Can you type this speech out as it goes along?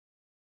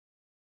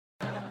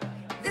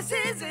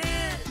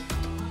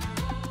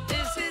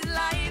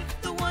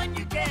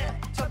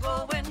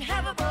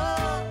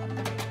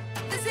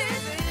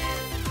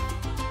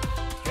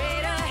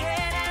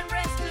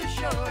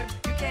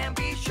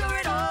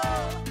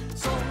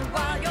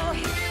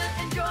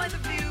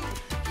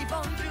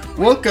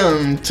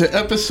Welcome to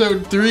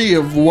episode 3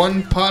 of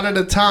One Pot at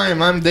a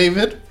Time. I'm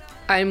David.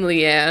 I'm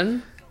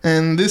Leanne.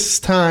 And this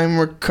time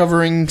we're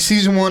covering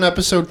season 1,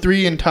 episode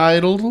 3,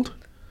 entitled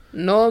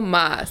No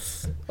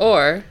Mas,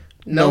 or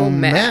No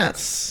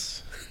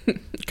Maths.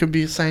 Could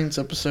be a science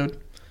episode.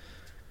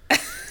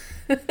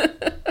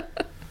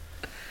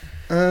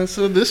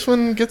 So this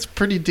one gets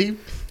pretty deep.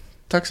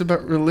 Talks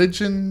about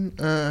religion,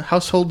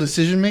 household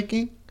decision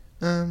making.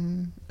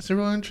 It's a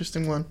real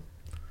interesting one.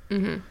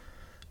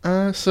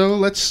 So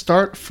let's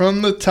start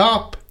from the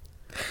top.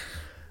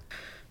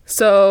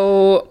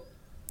 So,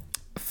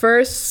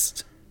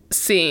 first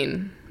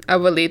scene.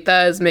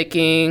 Abuelita is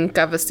making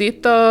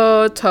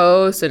cafecito,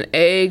 toast, and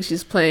eggs.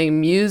 She's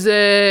playing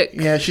music.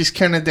 Yeah, she's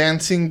kind of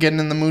dancing, getting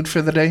in the mood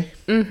for the day.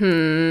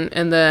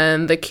 And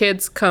then the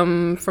kids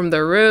come from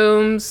their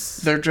rooms.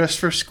 They're dressed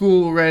for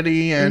school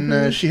already,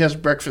 and she has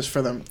breakfast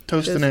for them.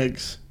 Toast and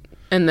eggs.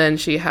 And then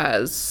she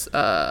has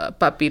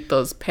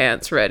Papito's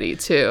pants ready,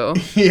 too.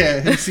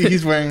 Yeah,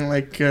 he's wearing,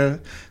 like,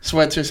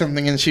 sweats or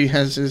something, and she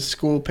has his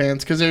school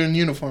pants, because they're in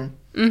uniform.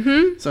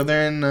 So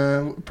they're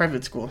in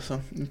private school,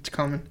 so it's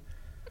common.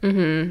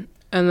 And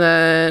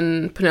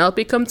then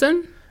Penelope comes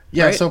in?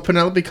 Yeah, right? So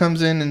Penelope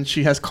comes in, and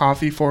she has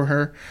coffee for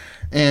her.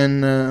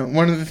 And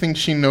one of the things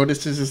she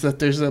notices is that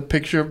there's a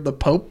picture of the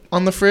Pope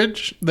on the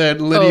fridge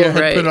that Lydia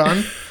had put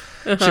on.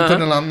 She put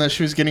it on as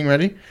she was getting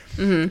ready.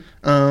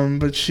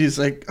 But she's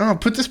like, oh,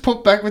 put this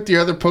Pope back with the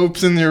other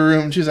popes in your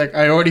room. She's like,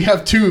 I already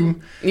have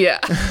 2. Yeah.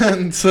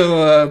 And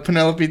so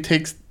Penelope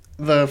takes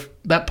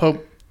that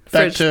Pope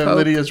back to Pope.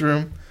 Lydia's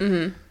room.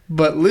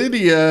 But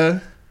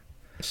Lydia...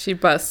 She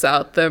busts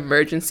out the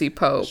emergency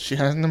Pope. She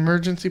has an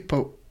emergency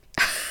Pope.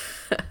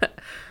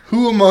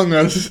 Who among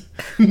us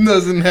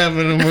doesn't have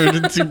an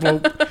emergency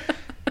Pope?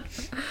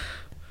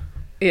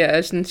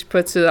 Yeah, and she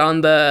puts it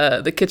on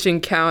the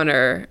kitchen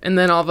counter. And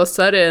then all of a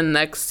sudden,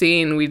 next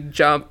scene, we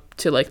jump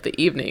to, like, the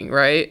evening,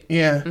 right?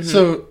 Yeah.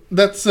 So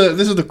that's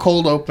this is the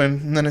cold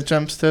open, and then it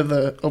jumps to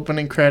the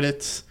opening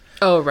credits.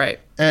 Oh, right.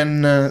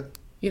 And,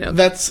 you know,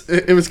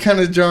 it was kind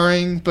of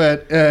jarring,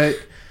 but,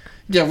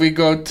 yeah, we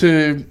go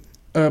to...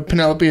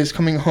 Penelope is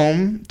coming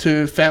home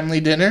to family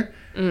dinner,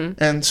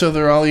 and so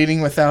they're all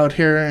eating without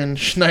her, and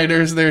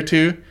Schneider's there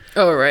too.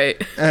 Oh, right.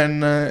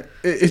 And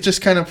it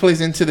just kind of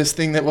plays into this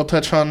thing that we'll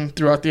touch on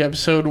throughout the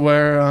episode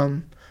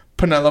where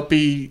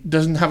Penelope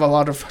doesn't have a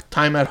lot of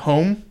time at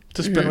home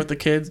to spend with the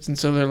kids, and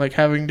so they're like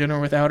having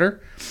dinner without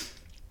her.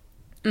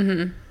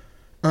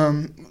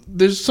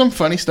 There's some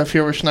funny stuff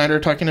here where Schneider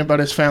talking about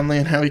his family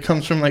and how he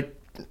comes from like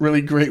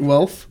really great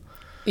wealth.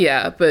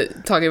 Yeah,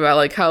 but talking about,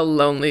 like, how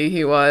lonely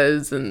he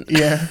was and...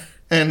 Yeah,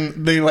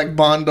 and they, like,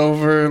 bond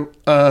over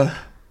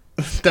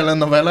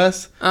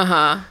telenovelas.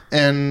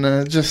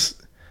 And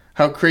just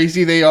how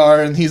crazy they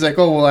are. And he's like,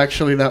 oh, well,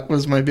 actually, that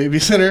was my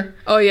babysitter.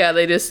 Oh, yeah,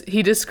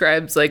 he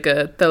describes, like,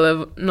 a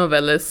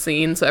telenovela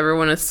scene, so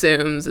everyone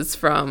assumes it's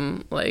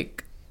from,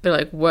 like... They're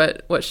like,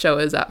 what show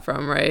is that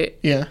from, right?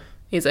 Yeah.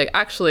 He's like,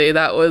 actually,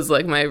 that was,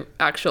 like, my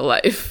actual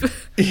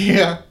life.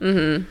 Yeah.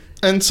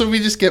 And so we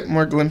just get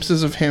more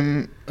glimpses of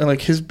him, like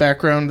his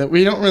background that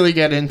we don't really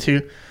get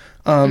into.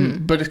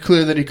 But it's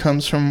clear that he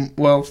comes from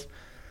wealth.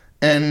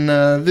 And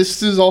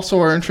this is also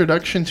our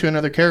introduction to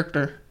another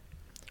character.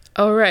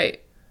 Oh, right.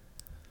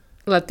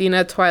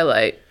 Latina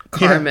Twilight.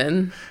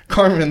 Carmen. Yeah.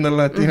 Carmen, the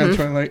Latina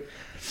Twilight.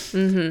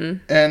 And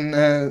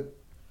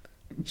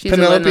she's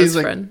Penelope's Elena's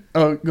like, friend.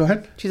 Oh, go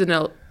ahead. She's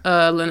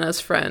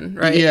Lena's friend,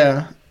 right?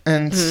 Yeah.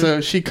 And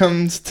so she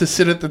comes to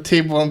sit at the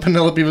table, and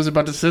Penelope was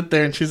about to sit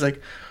there, and she's like,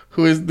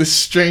 who is this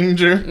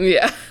stranger?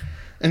 Yeah.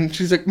 And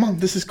she's like, Mom,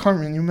 this is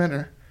Carmen. You met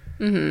her.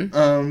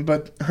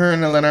 But her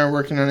and Elena are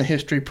working on a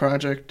history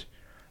project.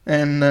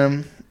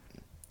 And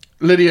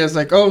Lydia's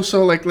like, oh,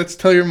 so, like, let's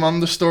tell your mom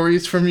the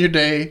stories from your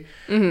day.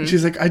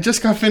 She's like, I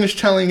just got finished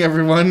telling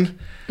everyone.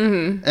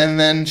 And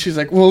then she's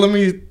like, well, let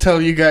me tell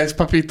you guys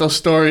Papito's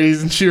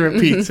stories. And she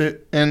repeats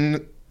it.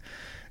 And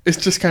it's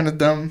just kind of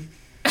dumb.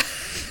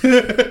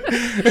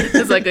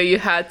 It's like a you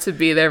had to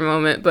be there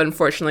moment, but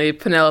unfortunately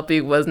Penelope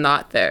was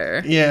not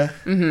there. Yeah.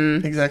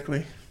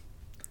 Exactly.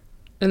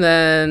 And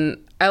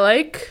then I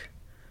like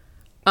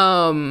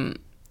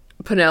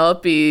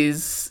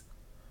Penelope's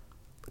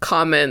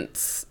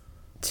comments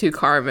to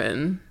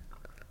Carmen.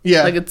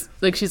 Yeah. Like it's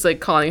like she's like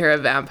calling her a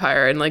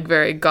vampire and like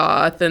very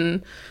goth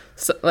and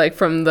so, like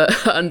from the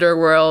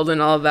underworld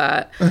and all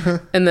that.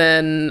 And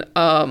then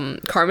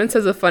Carmen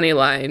says a funny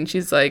line.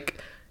 She's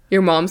like,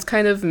 your mom's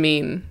kind of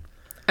mean.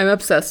 I'm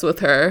obsessed with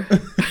her.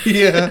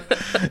 Yeah.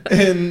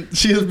 And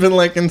she has been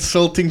like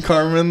insulting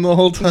Carmen the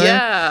whole time.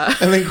 Yeah.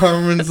 And then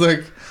Carmen's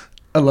like,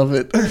 I love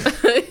it.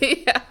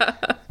 Yeah.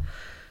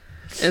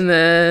 And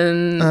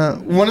then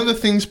one of the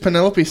things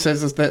Penelope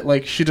says is that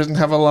like she doesn't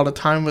have a lot of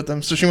time with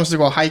them, so she wants to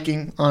go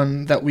hiking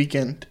on that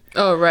weekend.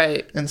 Oh,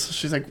 right. And so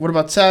she's like, what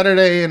about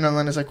Saturday? And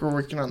Elena's like, we're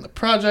working on the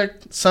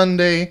project.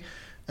 Sunday.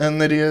 And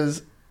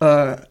Lydia's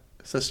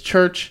says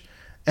church.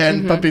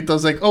 And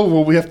Papito's like, oh,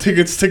 well, we have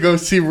tickets to go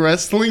see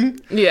wrestling.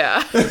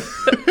 Yeah.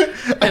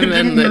 I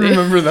didn't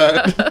remember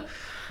that.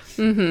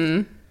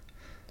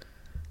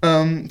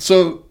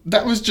 So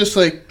that was just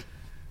like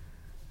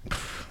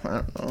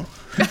I don't know.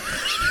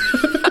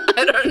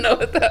 I don't know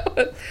what that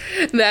was.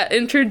 That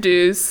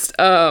introduced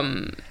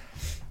the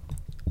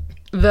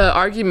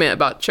argument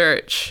about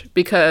church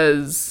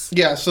because...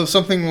 Yeah, so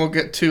something we'll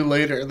get to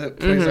later that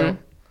plays out.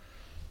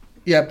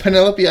 Yeah,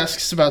 Penelope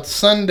asks about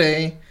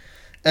Sunday,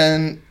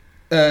 and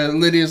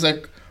Lydia's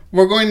like,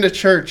 we're going to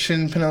church,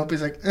 and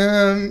Penelope's like,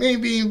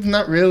 maybe,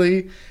 not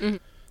really. Mm-hmm.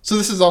 So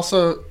this is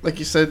also, like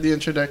you said, the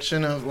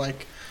introduction of,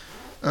 like,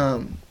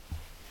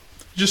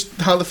 just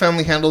how the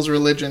family handles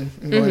religion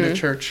and going to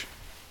church.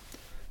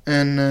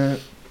 And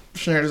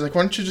Schneider's like,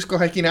 why don't you just go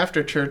hiking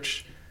after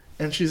church?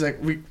 And she's like,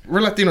 we're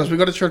Latinos, we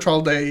go to church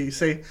all day, you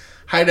say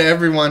hi to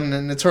everyone,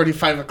 and it's already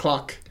 5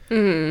 o'clock.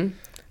 Mm-hmm.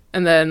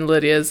 And then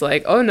Lydia's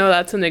like, oh no,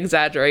 that's an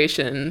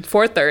exaggeration.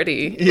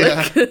 4:30.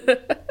 Yeah.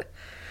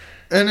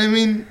 And I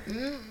mean,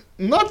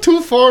 not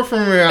too far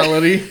from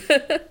reality.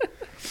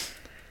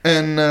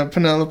 And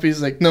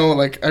Penelope's like, no,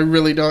 like, I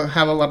really don't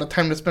have a lot of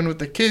time to spend with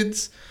the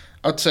kids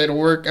outside of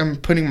work. I'm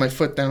putting my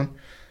foot down.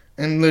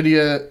 And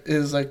Lydia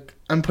is like,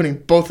 I'm putting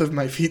both of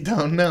my feet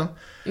down now.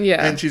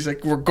 Yeah. And she's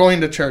like, we're going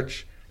to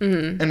church.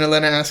 Mm-hmm. And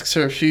Elena asks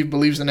her if she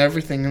believes in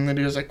everything. And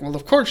Lydia's like, well,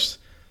 of course.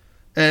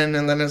 And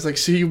Elena's like,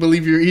 so you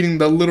believe you're eating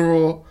the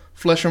literal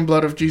flesh and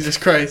blood of Jesus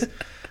Christ?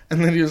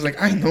 And Lydia's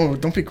like, I know,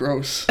 don't be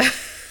gross.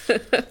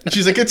 And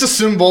she's like, it's a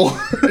symbol.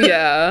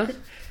 Yeah.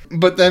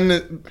 But then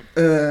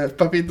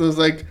Papito's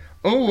like,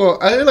 oh, well,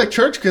 I like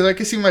church because I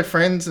can see my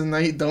friends and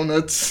I eat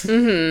donuts.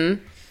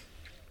 Mm-hmm.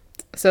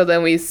 So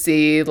then we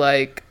see,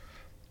 like,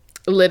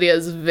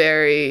 Lydia's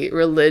very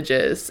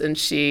religious, and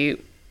she'll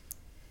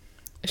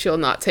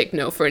not take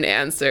no for an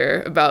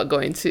answer about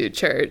going to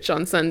church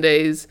on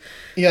Sundays.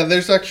 Yeah,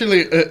 there's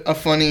actually a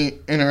funny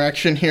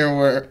interaction here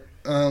where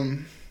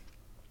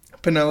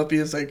Penelope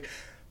is like,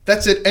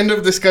 that's it, end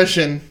of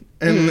discussion.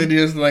 And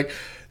Lydia's like,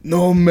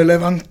 no me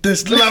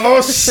levantes la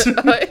voz.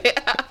 Oh,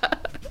 yeah.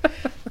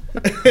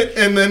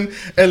 And then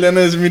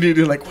Elena is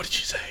immediately like, what did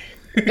she say?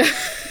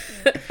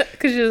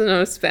 Because she doesn't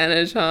know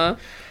Spanish, huh?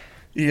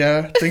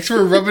 Yeah, thanks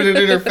for rubbing it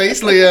in her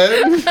face, Leah.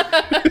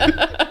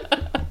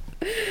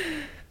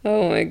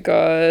 Oh my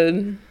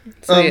god.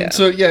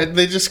 So yeah,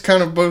 they just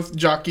kind of both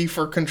jockey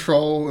for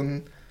control,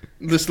 and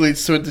this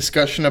leads to a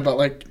discussion about,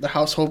 like, the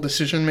household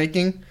decision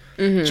making.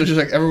 Mm-hmm. So she's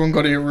like, everyone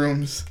go to your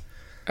rooms.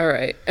 All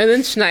right. And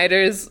then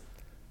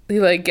he,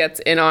 like, gets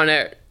in on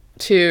it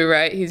too,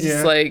 right? He's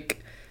just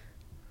like,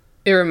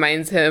 it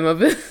reminds him of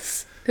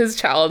his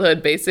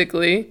childhood,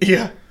 basically.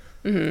 Yeah.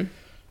 Mm-hmm.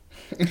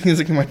 He's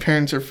like, my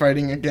parents are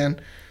fighting again.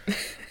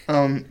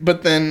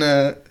 But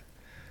then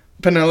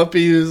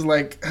Penelope is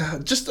like,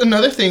 just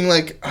another thing,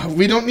 like,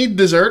 we don't need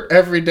dessert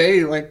every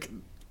day. Like,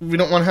 we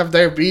don't want to have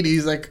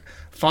diabetes. Like,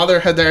 father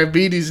had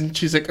diabetes. And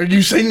she's like, are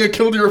you saying I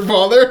killed your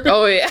father?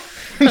 Oh, yeah.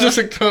 Just,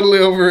 like, totally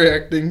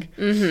overreacting.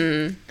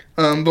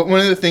 Mm-hmm. But one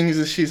of the things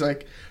is she's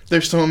like,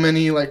 there's so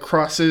many, like,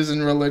 crosses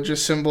and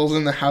religious symbols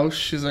in the house.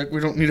 She's like,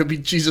 we don't need to be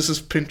Jesus's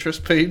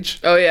Pinterest page.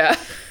 Oh, yeah.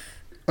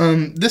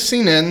 This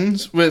scene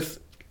ends with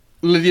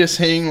Lydia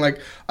saying, like,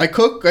 I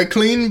cook, I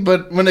clean,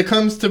 but when it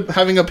comes to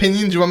having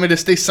opinions, you want me to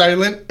stay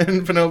silent?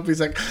 And Penelope's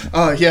like,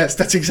 oh, yes,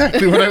 that's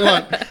exactly what I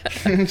want.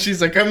 And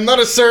she's like, I'm not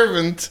a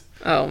servant.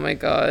 Oh, my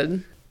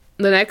God.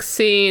 The next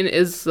scene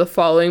is the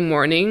following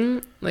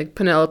morning. Like,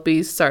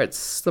 Penelope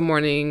starts the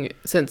morning,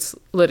 since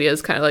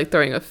Lydia's kind of, like,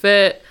 throwing a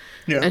fit.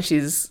 Yeah. And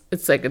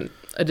it's like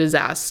a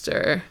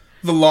disaster.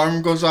 The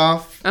alarm goes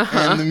off,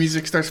 and the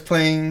music starts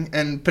playing,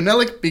 and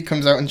Penelope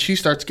comes out, and she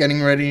starts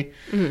getting ready,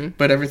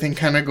 but everything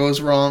kind of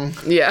goes wrong.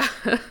 Yeah.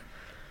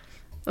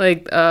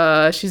 Like,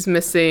 she's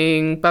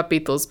missing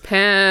Papito's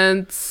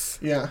pants.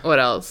 Yeah. What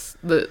else?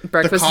 The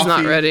breakfast is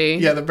not ready.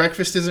 Yeah, the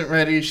breakfast isn't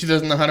ready. She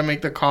doesn't know how to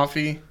make the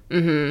coffee.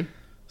 Mm-hmm.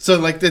 So,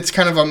 like, it's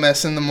kind of a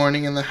mess in the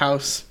morning in the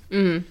house.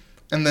 Mm-hmm.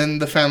 And then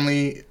the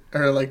family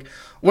are like,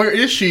 where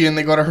is she? And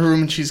they go to her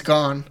room, and she's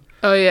gone.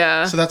 Oh,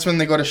 yeah. So that's when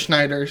they go to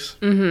Schneider's.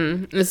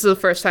 Mm-hmm. This is the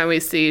first time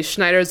we see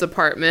Schneider's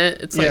apartment.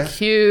 It's, like,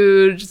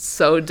 huge,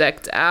 so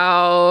decked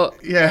out.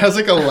 Yeah, it has,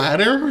 like, a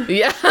ladder.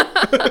 Yeah.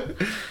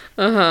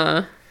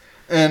 Uh-huh.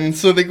 And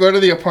so they go to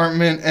the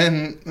apartment,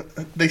 and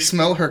they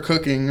smell her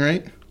cooking,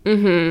 right?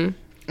 Mm-hmm.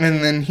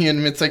 And then he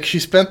admits, like, she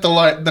spent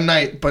the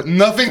night, but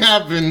nothing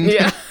happened.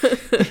 Yeah.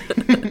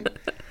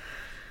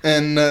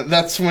 And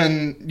that's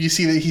when you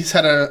see that he's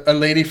had a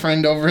lady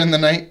friend over in the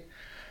night.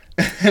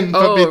 And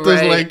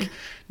Papito's like,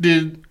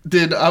 Did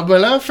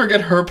Abuela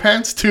forget her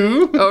pants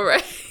too? Oh,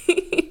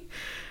 right.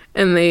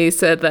 And they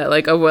said that,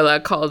 like,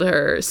 Abuela called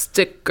her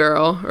stick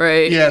girl,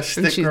 right? Yeah,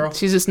 stick girl.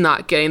 She's just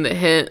not getting the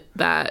hint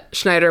that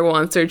Schneider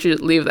wants her to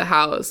leave the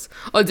house.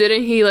 Oh,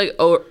 didn't he, like,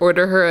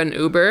 order her an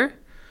Uber?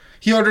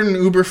 He ordered an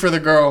Uber for the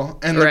girl,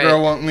 and the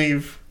girl won't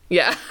leave.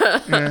 Yeah.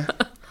 Yeah.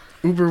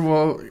 Uber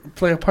will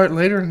play a part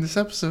later in this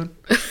episode.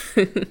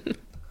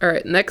 All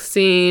right, next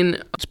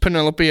scene. It's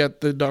Penelope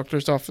at the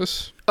doctor's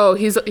office. Oh,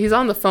 he's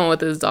on the phone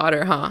with his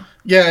daughter, huh?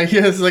 Yeah, he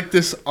has, like,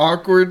 this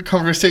awkward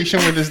conversation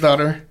with his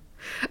daughter.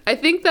 I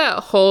think that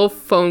whole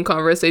phone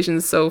conversation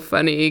is so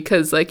funny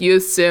because, like, you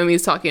assume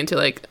he's talking to,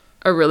 like,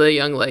 a really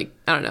young, like,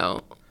 I don't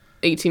know,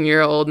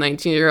 18-year-old,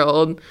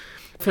 19-year-old.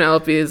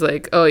 Penelope is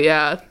like, oh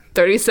yeah,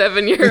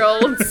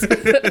 37-year-olds.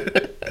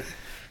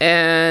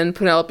 And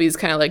Penelope's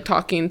kind of like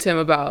talking to him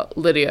about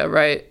Lydia,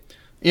 right?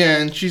 Yeah,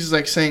 and she's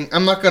like saying,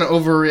 I'm not going to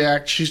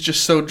overreact. She's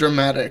just so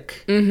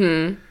dramatic.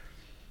 Mm-hmm.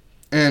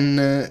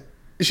 And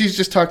she's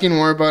just talking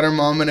more about her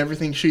mom and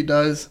everything she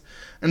does.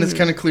 And it's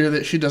kind of clear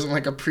that she doesn't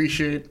like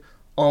appreciate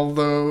all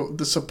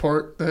the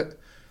support that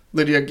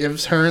Lydia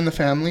gives her and the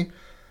family.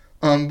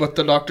 But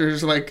the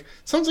doctor's like,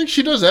 sounds like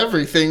she does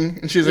everything.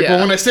 And she's like, well,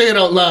 when I say it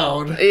out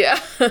loud. Yeah.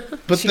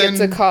 But she gets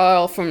a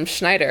call from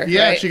Schneider,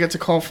 yeah, right? she gets a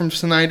call from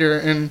Schneider,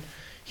 and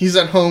he's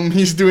at home,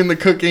 he's doing the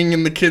cooking,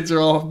 and the kids are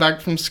all back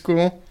from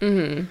school.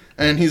 Mm-hmm.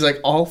 And he's like,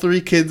 all 3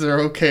 kids are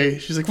okay.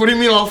 She's like, what do you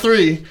mean all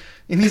 3?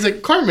 And he's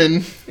like,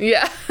 Carmen.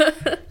 Yeah.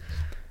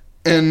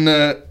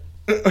 And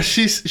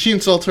she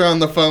insults her on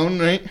the phone,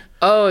 right?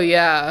 Oh,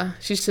 yeah.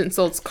 She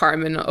insults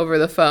Carmen over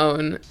the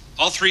phone.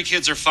 All 3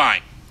 kids are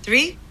fine.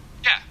 3?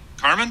 Yeah.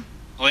 Carmen,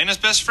 Elena's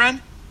best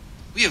friend.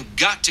 We have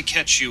got to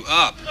catch you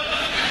up.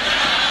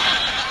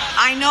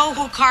 I know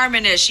who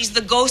Carmen is. She's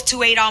the ghost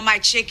who ate all my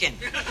chicken.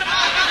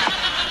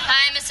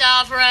 Hi, Miss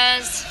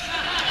Alvarez.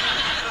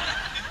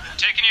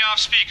 Taking you off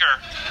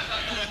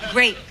speaker.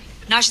 Great.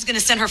 Now she's gonna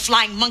send her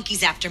flying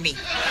monkeys after me.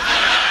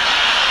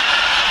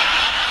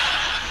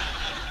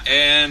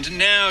 And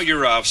now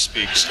you're off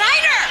speaker.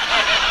 Schneider!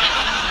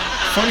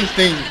 Funny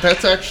thing,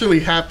 that's actually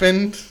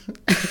happened.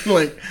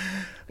 Like,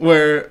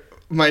 where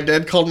my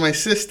dad called my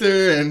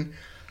sister, and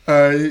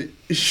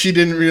she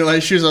didn't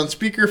realize she was on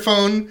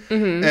speakerphone,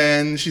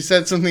 and she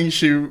said something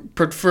she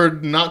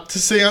preferred not to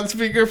say on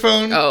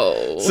speakerphone.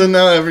 Oh. So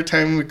now every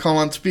time we call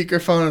on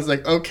speakerphone, it's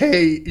like,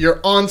 okay, you're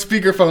on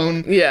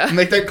speakerphone. Yeah.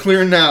 Make that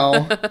clear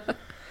now.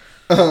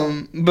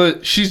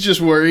 But she's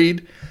just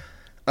worried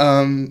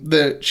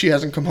that she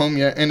hasn't come home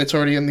yet, and it's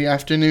already in the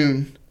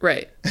afternoon.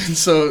 Right. And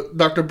so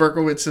Dr.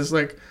 Berkowitz is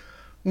like,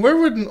 where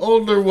would an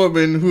older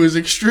woman who is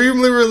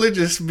extremely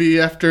religious be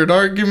after an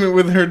argument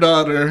with her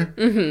daughter?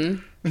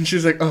 Mm-hmm. And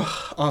she's like,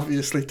 oh,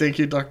 obviously. Thank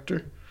you, doctor.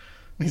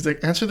 And he's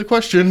like, answer the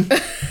question.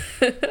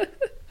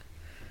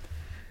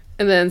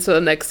 And then, so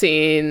the next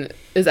scene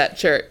is at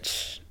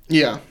church.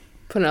 Yeah.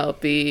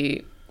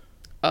 Penelope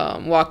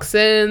walks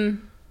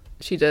in.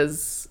 She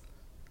does...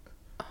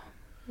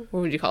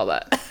 What would you call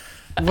that?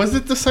 Was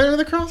it the sign of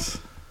the cross?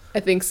 I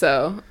think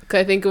so. 'Cause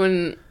I think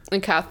when in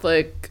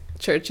Catholic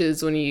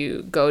churches, when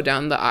you go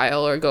down the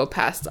aisle or go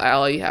past the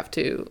aisle, you have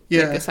to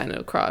make a sign of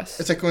a cross.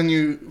 It's like when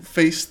you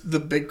face the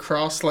big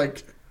cross,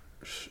 like,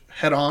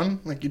 head on,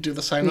 like you do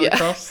the sign of the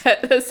cross.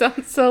 That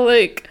sounds so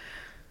like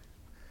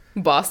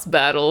boss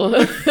battle.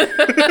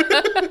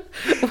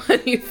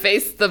 When you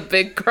face the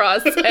big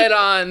cross head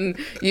on,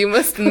 you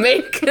must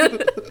make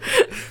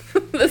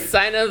the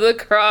sign of the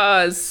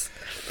cross.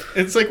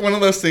 It's like one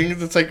of those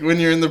things. It's like when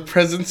you're in the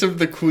presence of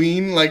the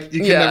queen, like you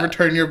can never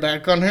turn your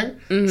back on her.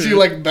 Mm-hmm. So you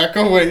like back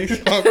away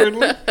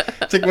awkwardly.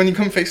 It's like when you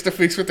come face to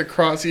face with the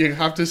cross, you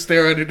have to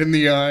stare at it in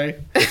the eye.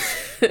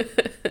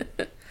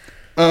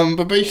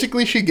 But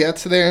basically she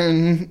gets there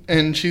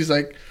and she's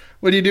like,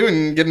 what are you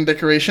doing? Getting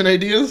decoration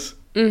ideas?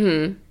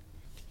 Mm-hmm.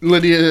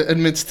 Lydia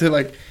admits to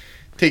like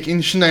taking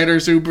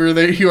Schneider's Uber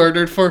that he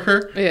ordered for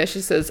her. Yeah,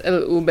 she says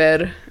El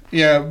Uber.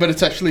 Yeah, but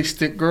it's actually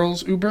Stick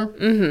Girl's Uber.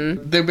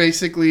 Mm-hmm. They're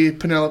basically,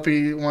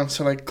 Penelope wants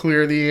to, like,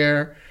 clear the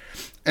air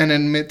and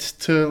admits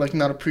to, like,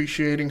 not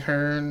appreciating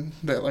her and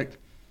that, like,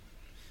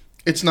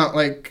 it's not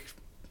like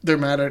they're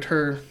mad at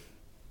her.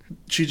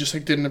 She just,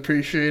 like, didn't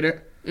appreciate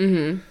it.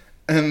 Mm-hmm.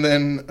 And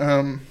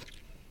then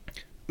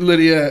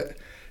Lydia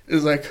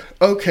is like,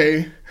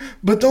 okay,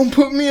 but don't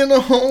put me in a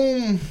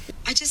home.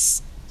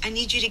 I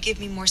need you to give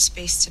me more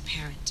space to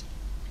parent.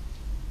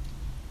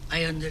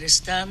 I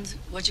understand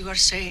what you are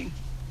saying.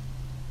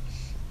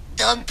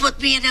 Don't put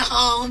me in a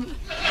home. What,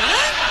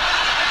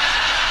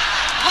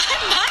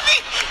 Mommy?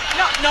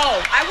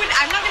 No, I'm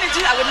not gonna do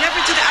that. I would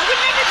never do that. I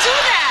would never do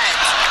that.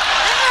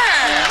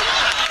 Ever.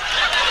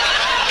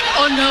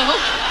 Oh, no.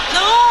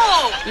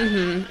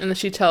 Mm-hmm. And then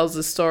she tells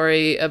the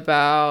story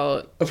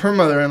about... Of her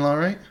mother-in-law,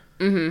 right?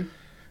 Mm-hmm.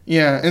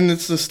 Yeah, and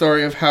it's the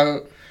story of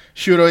how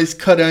she would always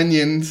cut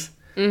onions,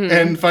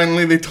 and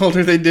finally they told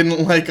her they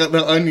didn't like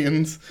the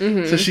onions,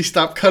 so she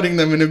stopped cutting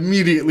them and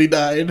immediately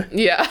died.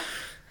 Yeah.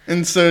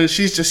 And so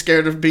she's just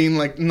scared of being,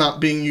 like, not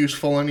being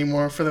useful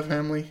anymore for the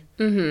family.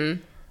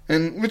 Mm-hmm.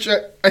 And which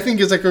I think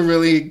is, like, a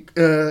really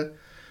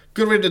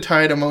good way to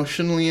tie it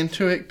emotionally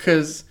into it,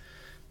 because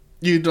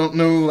you don't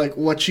know, like,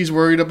 what she's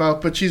worried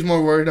about, but she's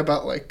more worried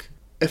about, like,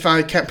 if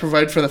I can't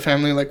provide for the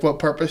family, like, what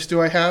purpose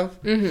do I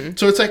have? Mm-hmm.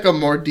 So it's, like, a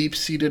more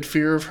deep-seated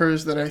fear of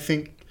hers that I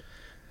think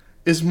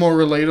is more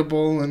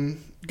relatable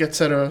and gets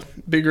at a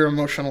bigger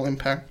emotional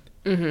impact.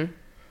 Mm-hmm.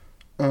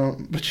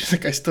 But she's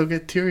like, I still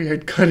get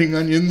teary-eyed cutting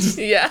onions.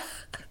 Yeah.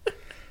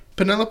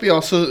 Penelope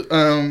also,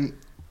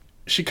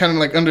 she kind of,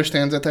 like,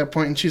 understands at that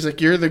point, and she's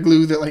like, you're the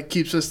glue that, like,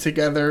 keeps us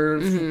together.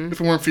 If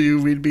it weren't for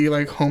you, we'd be,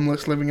 like,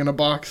 homeless, living in a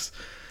box.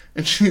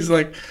 And she's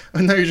like, oh,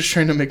 now you're just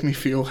trying to make me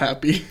feel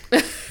happy.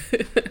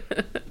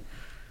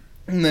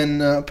 And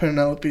then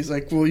Penelope's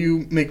like, will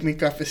you make me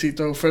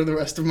cafecito for the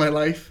rest of my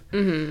life?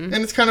 Mm-hmm.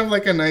 And it's kind of,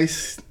 like, a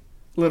nice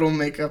little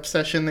makeup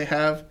session they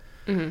have.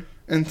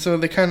 And so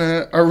they kind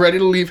of are ready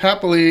to leave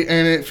happily,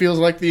 and it feels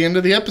like the end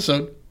of the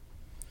episode.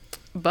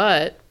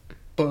 But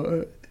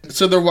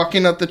so they're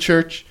walking out the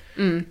church,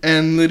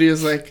 and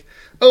Lydia's like,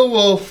 oh,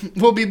 well,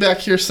 we'll be back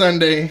here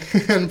Sunday.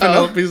 And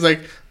Penelope's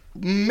like,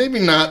 maybe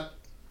not.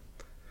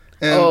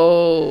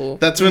 And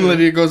that's when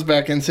Lydia goes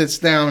back and sits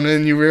down,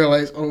 and you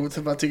realize, oh, it's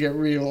about to get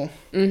real.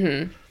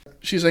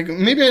 She's like,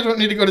 maybe I don't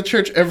need to go to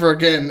church ever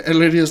again. And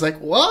Lydia's like,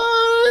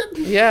 what?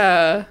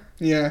 Yeah.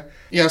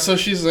 Yeah, so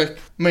she's like,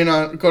 may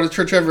not go to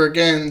church ever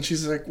again.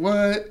 She's like,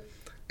 what?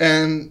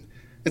 And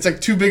it's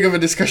like too big of a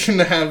discussion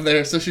to have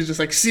there. So she's just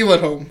like, see you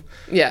at home.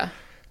 Yeah.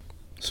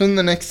 So in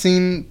the next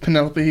scene,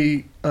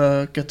 Penelope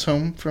gets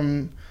home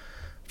from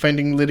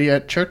finding Lydia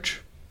at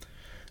church.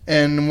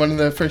 And one of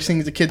the first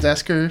things the kids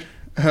ask her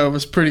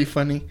was pretty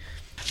funny.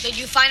 Did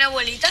you find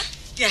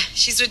Abuelita? Yeah,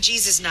 she's with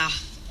Jesus now.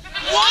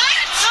 What?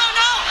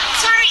 No,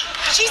 sorry.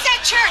 She's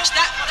at church.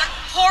 That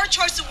poor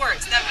choice of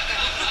words.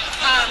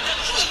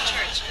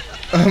 Church.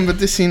 But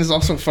this scene is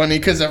also funny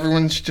because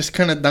everyone's just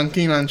kind of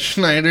dunking on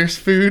Schneider's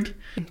food.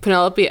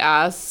 Penelope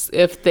asks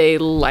if they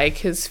like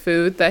his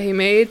food that he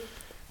made.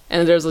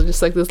 And there's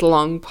just like this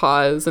long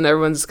pause, and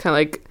everyone's kind of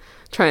like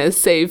trying to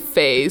save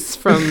face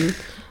from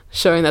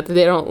showing that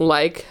they don't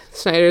like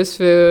Schneider's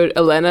food.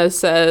 Elena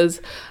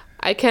says,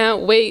 I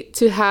can't wait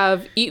to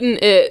have eaten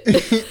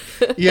it.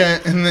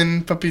 Yeah, and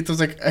then Papito's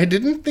like, I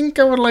didn't think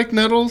I would like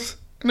noodles,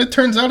 and it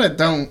turns out I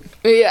don't.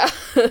 Yeah.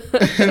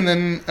 And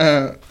then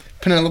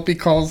Penelope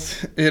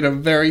calls it a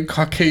very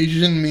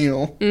Caucasian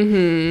meal.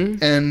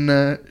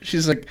 And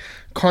she's like,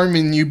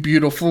 Carmen, you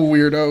beautiful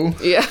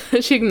weirdo. Yeah,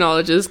 she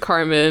acknowledges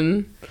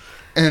Carmen.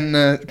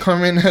 And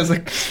Carmen has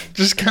like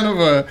just kind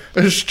of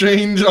a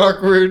strange,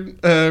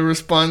 awkward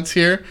response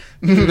here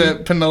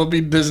that Penelope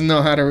doesn't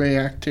know how to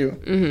react to.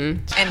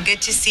 And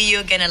good to see you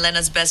again,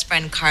 Elena's best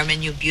friend,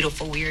 Carmen, you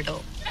beautiful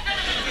weirdo.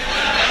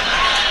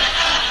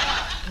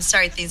 I'm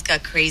sorry things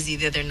got crazy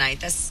the other night.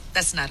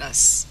 That's not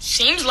us.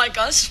 Seems like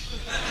us.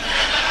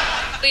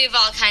 We have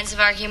all kinds of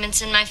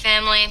arguments in my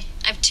family.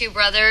 I have 2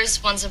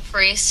 brothers. One's a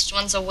priest,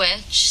 one's a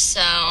witch,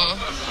 so...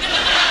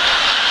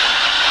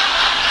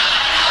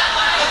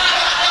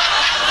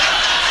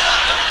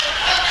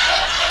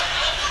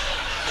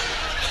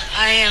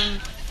 I am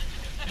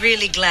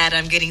really glad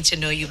I'm getting to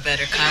know you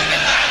better, Carmen.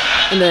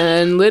 And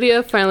then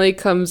Lydia finally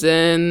comes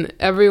in.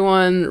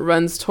 Everyone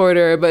runs toward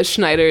her, but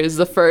Schneider is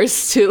the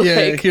first to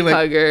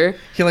hug her.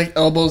 He like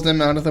elbows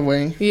them out of the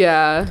way.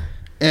 Yeah.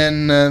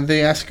 And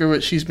they ask her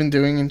what she's been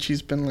doing, and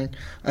she's been like,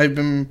 I've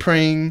been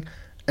praying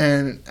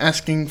and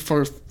asking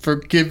for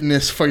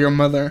forgiveness for your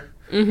mother.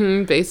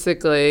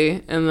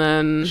 Basically. And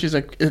then she's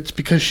like, it's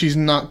because she's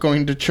not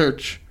going to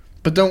church.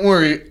 But don't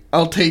worry,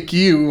 I'll take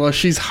you while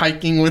she's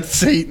hiking with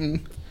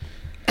Satan.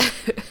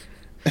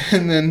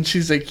 And then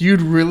she's like,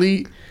 you'd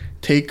really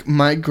take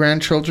my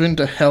grandchildren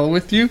to hell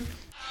with you?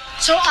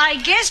 So I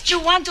guess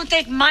you want to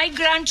take my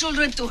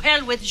grandchildren to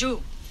hell with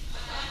you.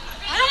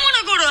 I don't want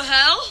to go to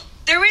hell.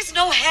 There is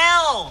no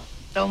hell.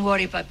 Don't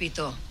worry,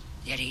 Papito.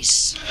 There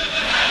is.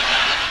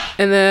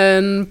 And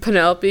then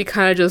Penelope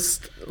kind of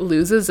just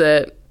loses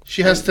it.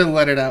 She has to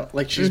let it out,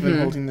 like she's been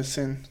holding this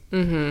in.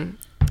 And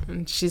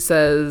she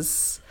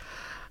says,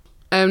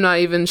 I'm not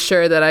even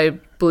sure that I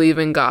believe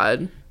in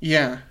God.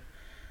 Yeah.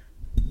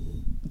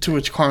 To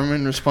which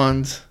Carmen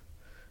responds,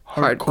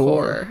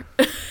 hardcore.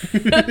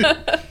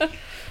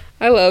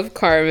 I love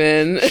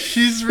Carmen.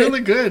 She's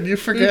really good. You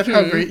forget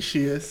how great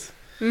she is.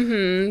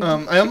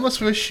 I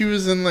almost wish she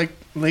was in like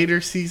later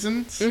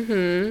seasons.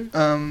 You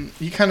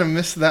kind of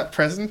miss that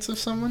presence of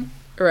someone.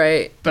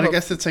 Right. But I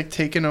guess it's like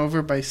taken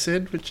over by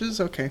Sid, which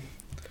is okay.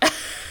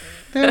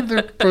 They have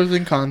their pros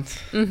and cons.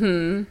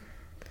 And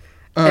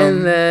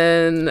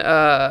then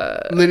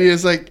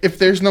Lydia's like, if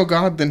there's no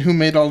God, then who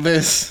made all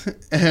this?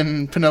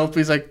 And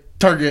Penelope's like,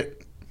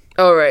 Target.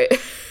 Oh, right.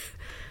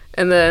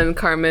 And then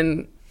Elena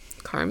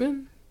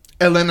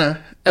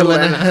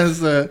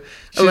has Elena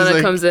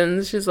like, comes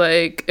in. She's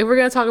like, if we're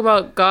going to talk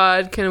about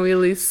God, can we at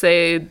least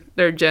say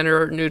they're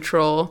gender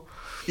neutral?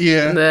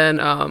 Yeah. And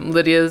then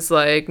Lydia's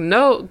like,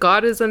 no,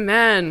 God is a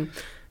man.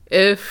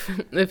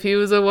 If he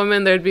was a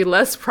woman, there'd be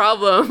less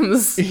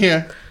problems.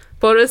 Yeah.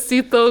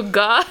 Pobrecito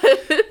God.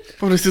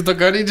 Pobrecito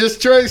God, he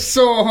just tries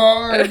so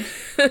hard.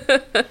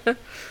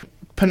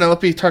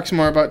 Penelope talks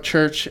more about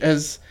church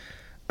as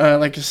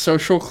like a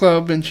social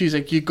club, and she's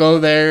like, you go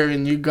there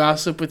and you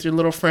gossip with your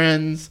little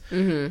friends,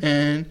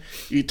 and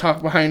you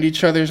talk behind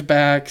each other's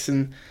backs,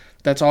 and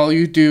that's all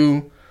you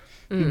do.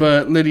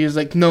 But Lydia's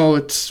like, no,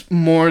 it's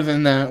more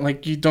than that.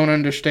 Like, you don't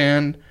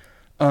understand.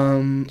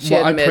 She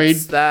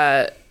admits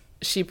that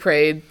she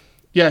prayed.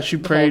 Yeah, she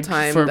prayed the whole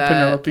time for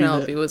that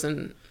Penelope was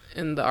in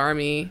the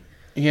army.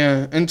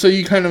 Yeah, and so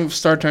you kind of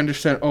start to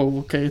understand, oh,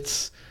 okay,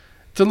 it's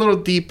a little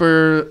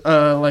deeper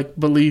like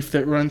belief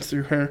that runs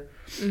through her.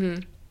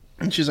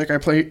 And she's like, I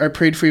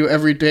prayed for you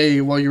every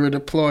day while you were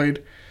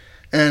deployed,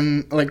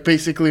 and like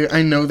basically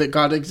I know that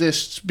God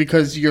exists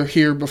because you're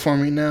here before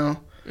me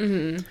now.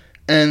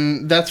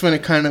 And that's when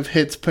it kind of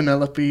hits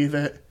Penelope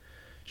that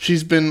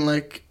she's been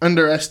like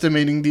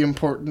underestimating the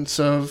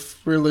importance of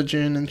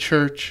religion and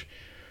church,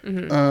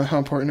 how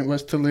important it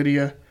was to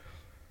Lydia.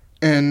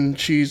 And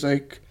she's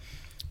like,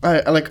 I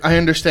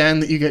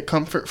understand that you get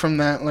comfort from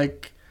that.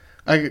 Like,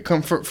 I get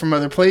comfort from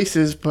other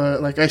places,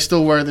 but like I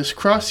still wear this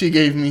cross you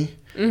gave me.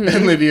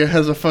 And Lydia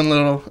has a fun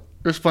little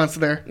response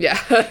there. Yeah.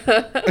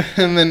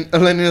 And then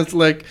Elena's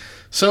like,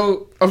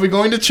 so are we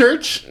going to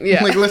church?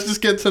 Yeah. Like, let's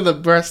just get to the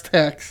brass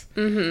tacks.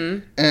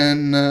 And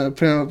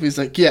Penelope's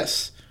like,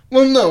 yes.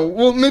 Well, no.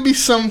 Well, maybe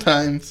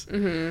sometimes.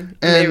 And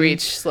they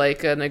reach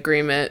like an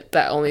agreement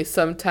that only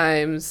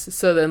sometimes.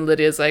 So then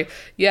Lydia's like,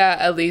 yeah,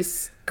 at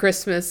least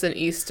Christmas and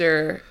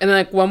Easter, and then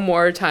like one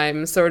more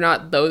time, so we're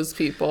not those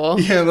people.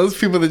 Yeah, those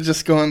people that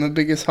just go on the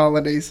biggest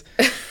holidays.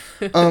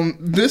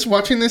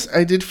 Watching this,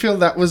 I did feel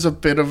that was a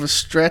bit of a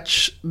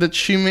stretch that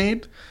she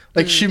made.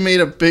 Like, she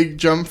made a big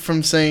jump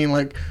from saying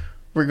like,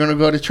 we're gonna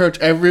go to church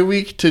every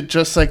week to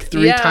just like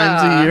 3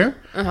 times a year.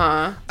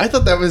 I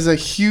thought that was a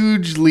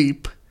huge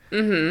leap.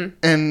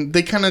 And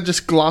they kind of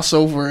just gloss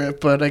over it,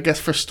 but I guess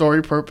for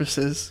story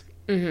purposes.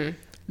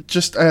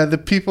 Just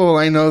the people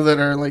I know that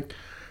are like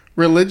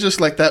religious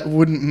like that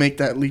wouldn't make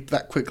that leap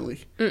that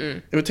quickly.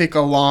 It would take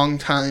a long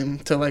time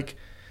to like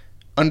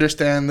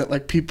understand that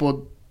like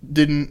people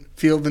didn't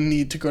feel the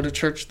need to go to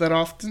church that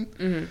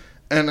often.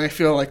 And I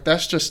feel like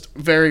that's just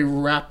very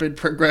rapid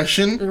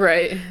progression,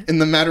 right, in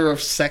the matter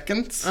of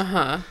seconds.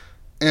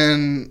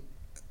 And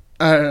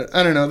I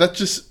don't know, that's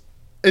just,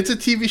 it's a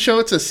TV show,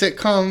 it's a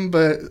sitcom,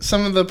 but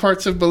some of the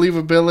parts of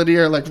believability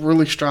are like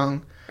really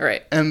strong,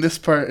 right, and this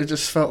part, it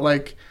just felt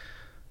like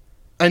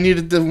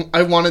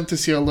I wanted to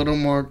see a little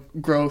more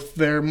growth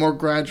there, more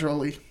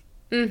gradually.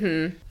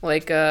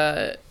 Like,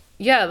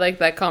 yeah, like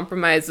that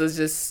compromise was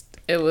just,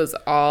 it was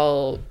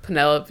all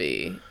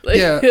Penelope. Like,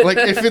 yeah, like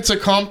if it's a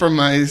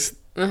compromise,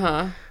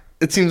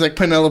 it seems like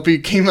Penelope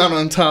came out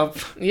on top.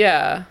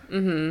 Yeah.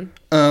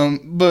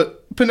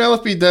 But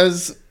Penelope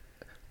does,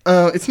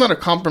 it's not a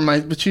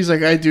compromise, but she's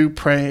like, I do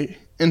pray.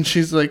 And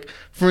she's like,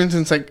 for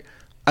instance, like,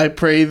 I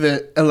pray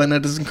that Elena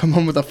doesn't come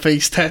home with a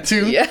face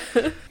tattoo. Yeah.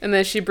 And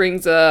then she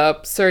brings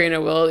up Serena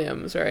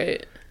Williams,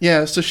 right?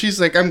 Yeah, so she's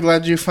like, I'm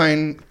glad you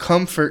find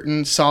comfort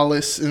and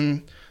solace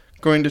in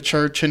going to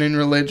church and in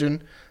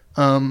religion.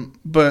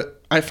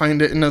 But I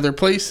find it in other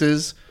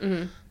places.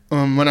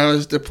 When I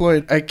was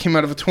deployed, I came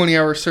out of a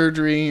 20-hour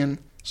surgery and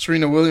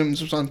Serena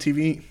Williams was on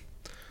TV.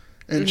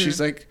 And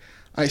she's like,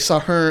 I saw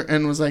her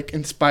and was like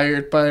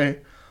inspired by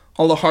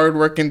all the hard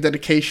work and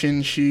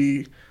dedication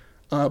she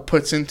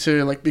puts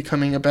into like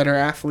becoming a better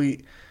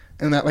athlete,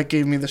 and that like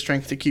gave me the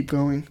strength to keep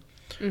going,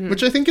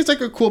 which I think is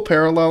like a cool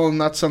parallel and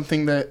not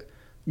something that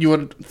you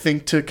would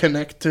think to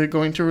connect to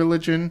going to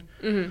religion,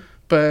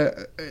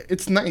 but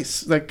it's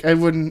nice. Like I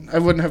wouldn't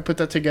have put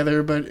that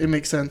together, but it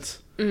makes sense.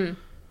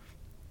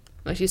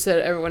 Like you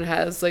said, everyone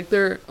has like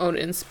their own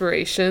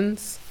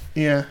inspirations.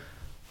 Yeah,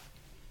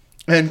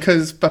 and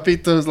because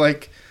Papito's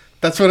like,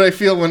 that's what I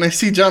feel when I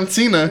see John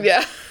Cena.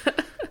 Yeah.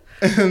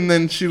 And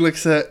then she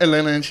looks at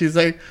Elena and she's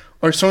like,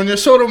 or Sonia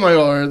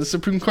Sotomayor, the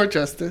Supreme Court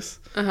Justice.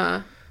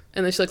 And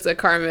then she looks at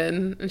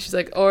Carmen and she's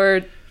like,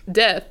 or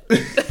death.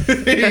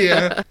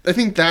 Yeah. I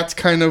think that's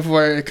kind of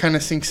where it kind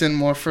of sinks in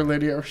more for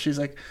Lydia, where she's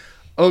like,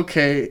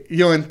 okay,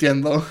 yo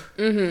entiendo.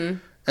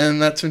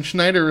 And that's when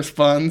Schneider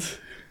responds.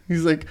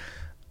 He's like,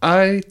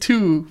 I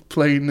too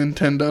play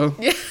Nintendo.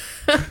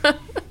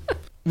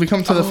 We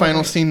come to the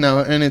final scene now,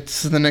 and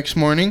it's the next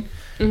morning.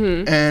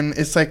 And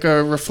it's like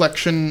a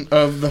reflection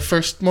of the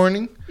first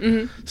morning.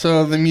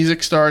 So the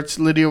music starts,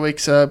 Lydia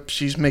wakes up,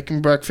 she's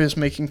making breakfast,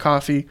 making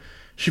coffee.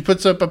 She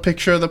puts up a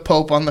picture of the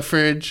Pope on the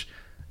fridge,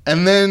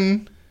 and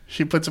then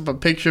she puts up a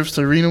picture of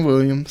Serena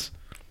Williams.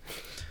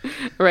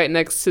 Right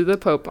next to the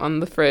Pope on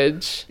the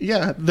fridge.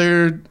 Yeah,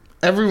 they're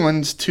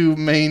everyone's two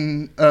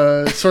main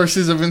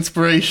sources of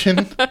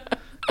inspiration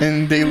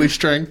and daily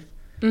strength.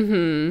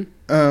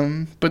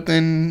 But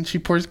then she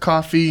pours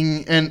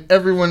coffee, and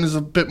everyone is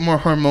a bit more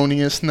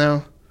harmonious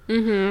now.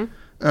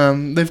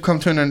 They've come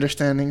to an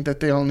understanding that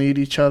they all need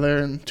each other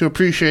and to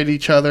appreciate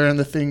each other and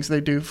the things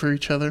they do for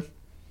each other.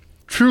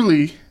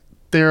 Truly,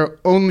 they're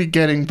only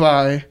getting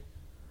by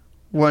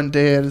one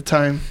day at a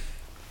time.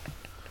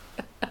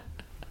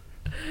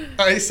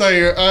 I saw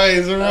your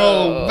eyes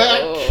roll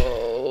back.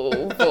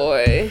 Oh,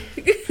 boy.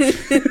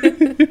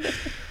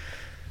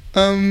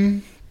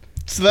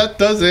 So that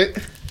does it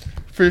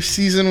for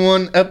season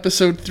 1,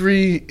 episode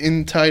 3,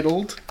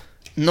 entitled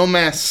No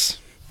Mas.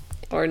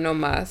 Or No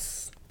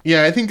Mas.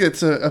 Yeah, I think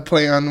it's a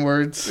play on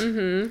words.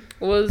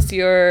 What was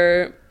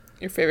your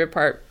favorite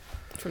part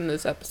from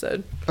this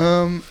episode?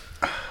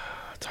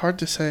 It's hard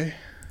to say.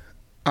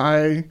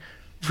 I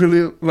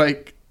really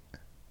like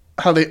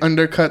how they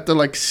undercut the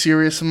like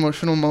serious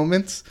emotional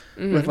moments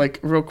with like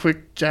real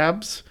quick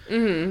jabs.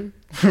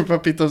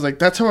 Papito's like,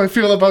 that's how I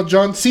feel about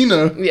John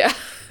Cena. Yeah.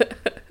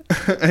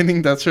 I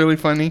think that's really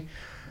funny.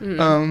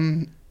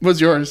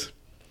 What's yours?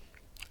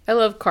 I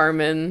love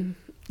Carmen.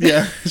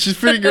 Yeah, she's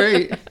pretty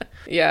great.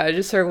 Yeah,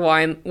 just her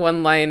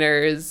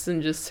one-liners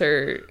and just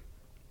her...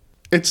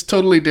 It's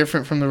totally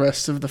different from the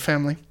rest of the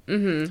family.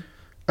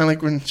 I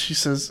like when she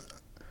says,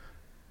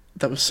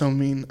 "That was so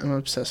mean. I'm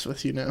obsessed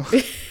with you now."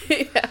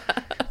 Yeah.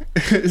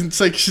 It's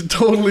like she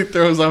totally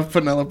throws off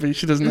Penelope.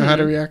 She doesn't know how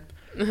to react.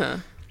 Uh-huh.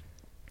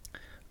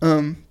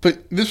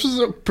 But this was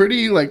a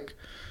pretty, like,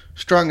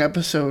 strong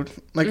episode.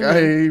 Like,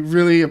 I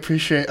really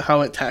appreciate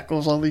how it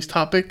tackles all these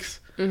topics.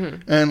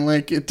 And,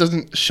 like, it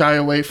doesn't shy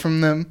away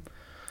from them.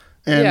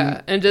 And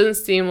yeah, and it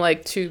doesn't seem,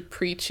 like, too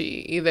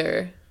preachy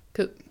either.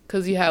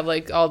 Because you have,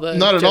 like, all the...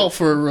 Not at all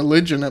for a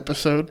religion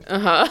episode.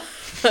 Uh-huh.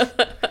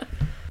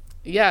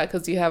 Yeah,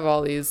 because you have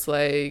all these,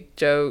 like,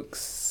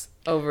 jokes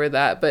over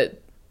that,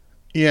 but...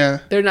 Yeah.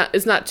 They're not...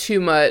 It's not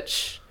too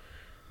much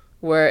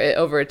where it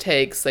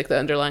overtakes, like, the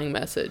underlying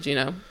message, you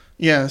know?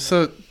 Yeah,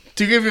 so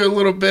to give you a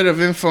little bit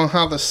of info on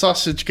how the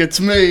sausage gets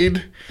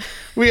made,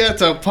 we had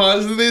to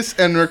pause this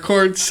and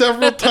record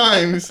several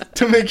times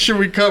to make sure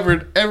we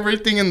covered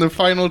everything in the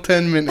final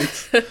 10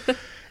 minutes.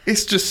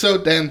 It's just so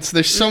dense.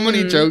 There's so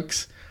many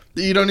jokes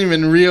that you don't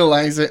even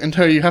realize it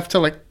until you have to,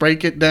 like,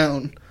 break it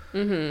down.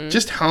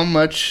 Just how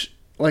much,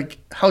 like,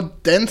 how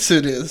dense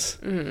it is.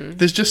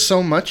 There's just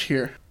so much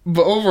here.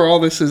 But overall,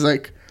 this is,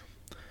 like,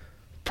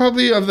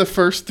 probably of the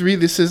first 3,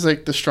 this is,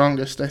 like, the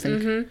strongest, I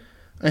think.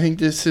 I think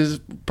this is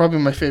probably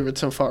my favorite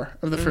so far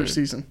of the first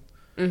season.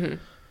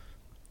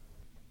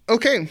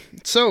 Okay,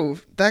 so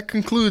that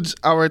concludes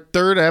our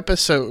 3rd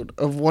episode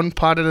of One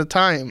Pod at a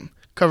Time,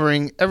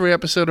 covering every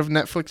episode of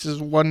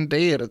Netflix's One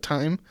Day at a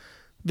Time.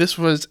 This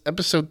was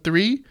episode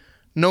 3,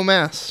 No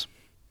Mass.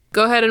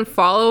 Go ahead and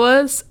follow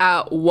us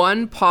at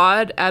One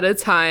Pod at a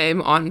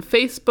Time on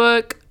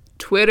Facebook,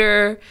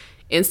 Twitter,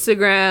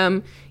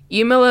 Instagram.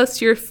 Email us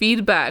your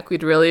feedback.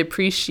 We'd really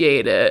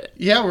appreciate it.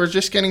 Yeah, we're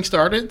just getting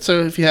started,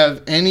 so if you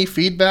have any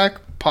feedback,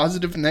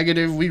 positive,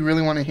 negative, we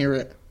really want to hear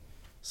it.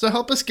 So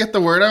help us get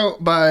the word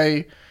out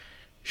by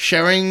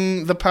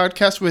sharing the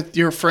podcast with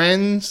your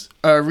friends,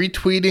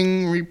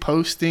 retweeting,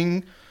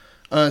 reposting,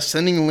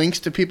 sending links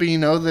to people you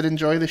know that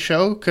enjoy the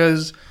show,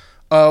 because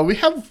we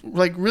have,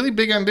 like, really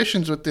big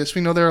ambitions with this.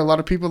 We know there are a lot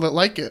of people that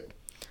like it.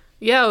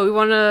 Yeah,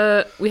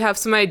 we have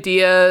some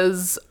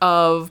ideas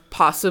of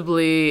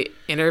possibly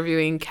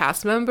interviewing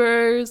cast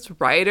members,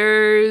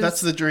 writers.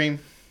 That's the dream.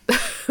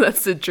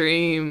 That's the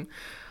dream.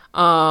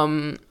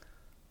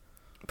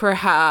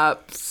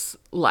 Perhaps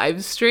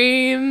live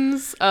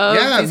streams of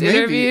these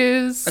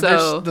interviews.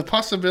 So the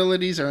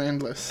possibilities are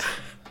endless.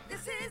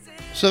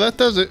 So that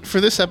does it for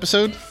this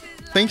episode.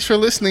 Thanks for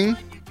listening,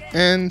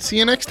 and see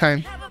you next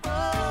time. Straight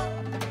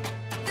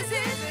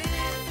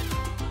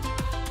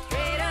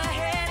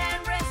ahead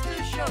and rest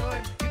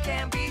assured.